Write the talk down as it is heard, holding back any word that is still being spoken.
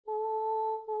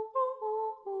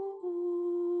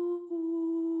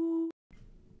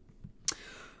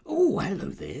Oh, hello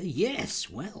there. Yes,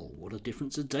 well, what a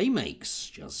difference a day makes.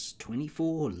 Just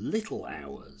 24 little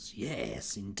hours.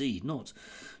 Yes, indeed. Not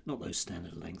those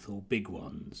standard length or big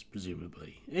ones,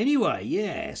 presumably. Anyway,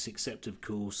 yes, except of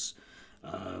course,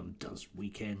 does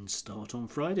weekend start on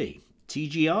Friday?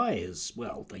 TGI as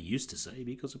well, they used to say,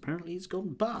 because apparently it's gone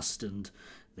bust and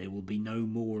there will be no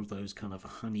more of those kind of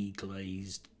honey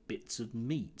glazed bits of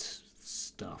meat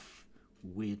stuff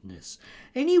weirdness.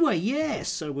 Anyway, yes,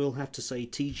 so we'll have to say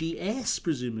TGS,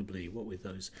 presumably, what with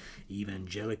those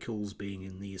evangelicals being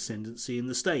in the ascendancy in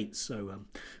the States. So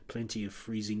plenty of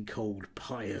freezing cold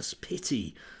pious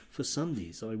pity for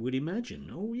Sundays, I would imagine.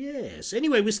 Oh, yes.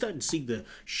 Anyway, we're starting to see the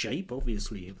shape,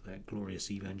 obviously, of that glorious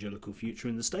evangelical future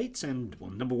in the States, and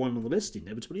number one on the list,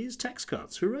 inevitably, is tax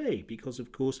cuts. Hooray! Because,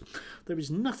 of course, there is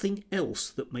nothing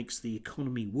else that makes the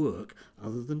economy work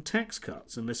other than tax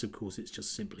cuts, unless, of course, it's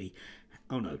just simply...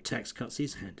 Oh no, tax cuts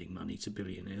is handing money to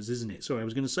billionaires, isn't it? Sorry, I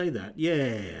was going to say that.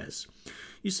 Yes.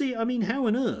 You see, I mean, how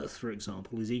on earth, for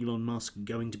example, is Elon Musk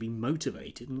going to be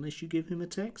motivated unless you give him a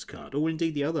tax cut? Or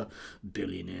indeed the other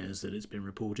billionaires that it's been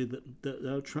reported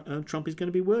that Trump is going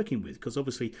to be working with? Because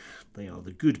obviously they are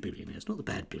the good billionaires, not the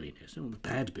bad billionaires. Not the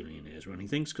bad billionaires running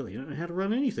things, because they don't know how to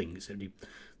run anything, except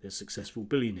they're successful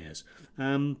billionaires.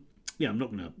 Yeah, I'm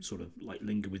not going to sort of like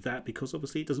linger with that because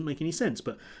obviously it doesn't make any sense.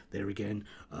 But there again,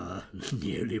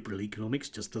 neoliberal economics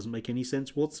just doesn't make any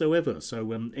sense whatsoever.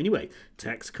 So anyway,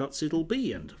 tax cuts it'll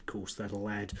be, and of course that'll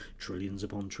add trillions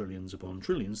upon trillions upon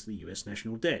trillions to the US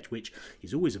national debt, which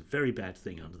is always a very bad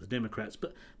thing under the Democrats,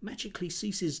 but magically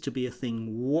ceases to be a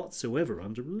thing whatsoever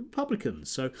under Republicans.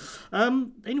 So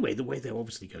anyway, the way they're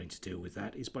obviously going to deal with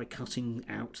that is by cutting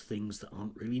out things that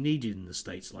aren't really needed in the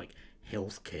States, like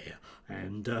healthcare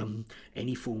and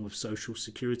any form of social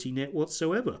security net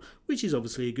whatsoever, which is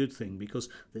obviously a good thing because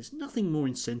there's nothing more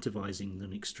incentivizing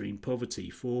than extreme poverty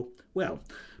for, well,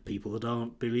 people that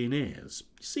aren't billionaires.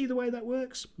 See the way that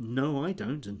works? No, I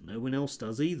don't, and no one else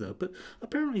does either, but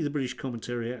apparently the British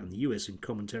commentariat and the US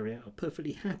commentariat are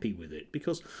perfectly happy with it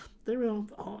because they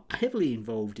are heavily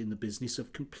involved in the business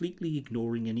of completely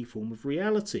ignoring any form of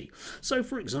reality. So,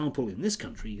 for example, in this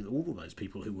country, all of those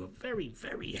people who were very,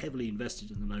 very heavily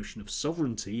invested in the notion of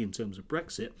sovereignty in terms of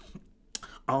Brexit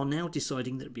are now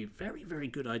deciding that it would be a very, very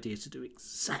good idea to do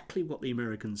exactly what the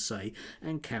Americans say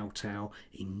and kowtow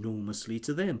enormously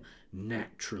to them,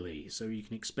 naturally. So you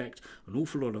can expect an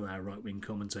awful lot of our right-wing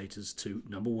commentators to,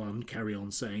 number one, carry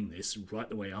on saying this right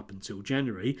the way up until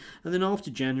January, and then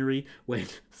after January, when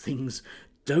things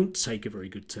don't take a very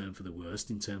good turn for the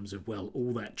worst in terms of, well,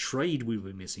 all that trade we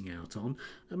were missing out on,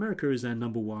 America is our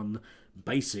number one,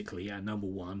 basically our number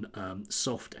one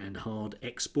soft and hard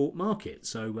export market.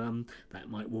 So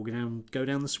that might go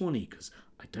down the Swanee, because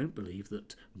I don't believe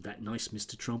that nice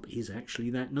Mr. Trump is actually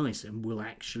that nice and will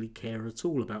actually care at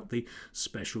all about the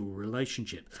special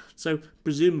relationship. So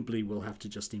presumably we'll have to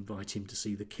just invite him to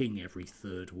see the king every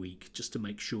third week just to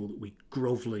make sure that we're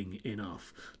grovelling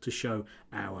enough to show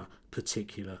our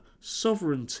particular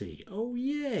sovereignty. Oh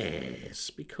yes,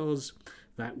 because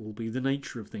that will be the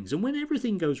nature of things. And when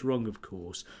everything goes wrong, of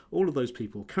course, all of those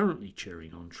people currently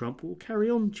cheering on Trump will carry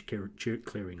on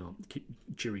cheering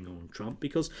on Trump,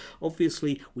 because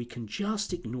obviously we can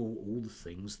just ignore all the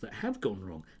things that have gone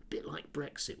wrong. A bit like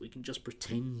Brexit, we can just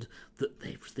pretend that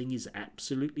everything is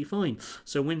absolutely fine.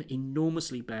 So when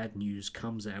enormously bad news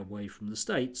comes our way from the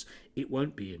States, it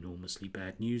won't be enormously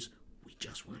bad news. We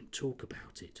just won't talk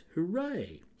about it.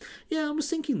 Hooray! Yeah, I was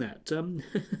thinking that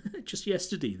just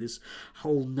yesterday, this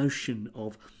whole notion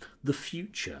of the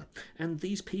future and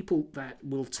these people that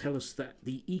will tell us that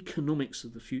the economics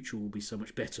of the future will be so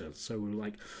much better. So we're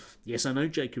like, yes, I know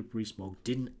Jacob Rees-Mogg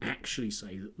didn't actually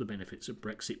say that the benefits of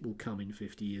Brexit will come in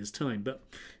 50 years' time, but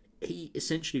he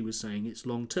essentially was saying it's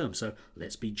long term, so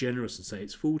let's be generous and say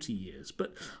it's 40 years.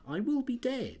 But I will be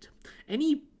dead.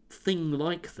 Any thing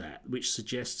like that which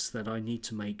suggests that I need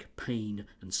to make pain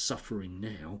and suffering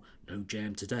now, no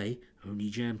jam today, only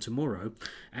jam tomorrow,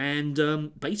 and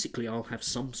basically I'll have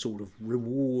some sort of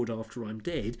reward after I'm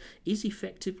dead, is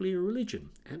effectively a religion.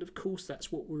 And of course that's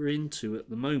what we're into at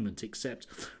the moment, except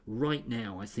right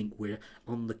now I think we're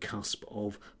on the cusp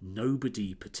of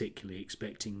nobody particularly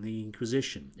expecting the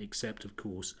Inquisition, except of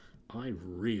course I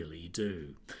really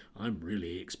do. I'm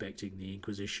really expecting the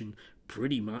Inquisition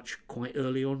pretty much quite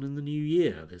early on in the new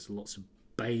year. There's lots of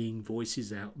baying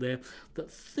voices out there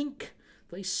that think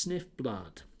they sniff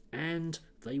blood, and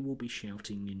they will be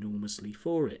shouting enormously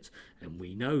for it. And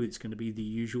we know it's going to be the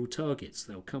usual targets.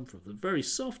 They'll come from the very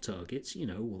soft targets, you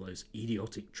know, all those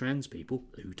idiotic trans people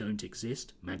who don't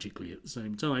exist magically at the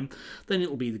same time. Then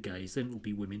it'll be the gays, then it'll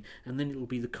be women, and then it'll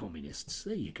be the communists.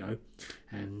 There you go.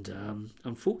 And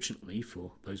unfortunately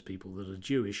for those people that are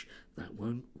Jewish, that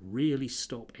won't really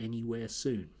stop anywhere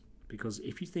soon. Because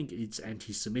if you think it's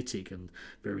anti-Semitic and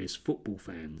various football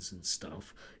fans and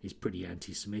stuff is pretty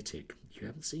anti-Semitic, you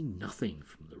haven't seen nothing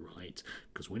from the right.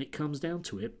 Because when it comes down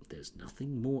to it, there's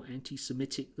nothing more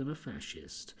anti-Semitic than a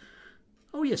fascist.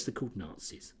 Oh yes, they're called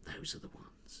Nazis. Those are the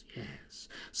ones, yes.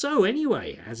 So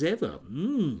anyway, as ever,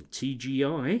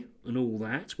 TGI and all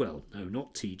that. Well, no,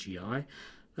 not TGI.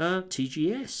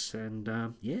 TGS.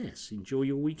 And yes, enjoy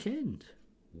your weekend.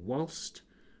 Whilst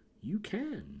you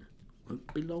can.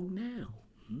 Won't be long now.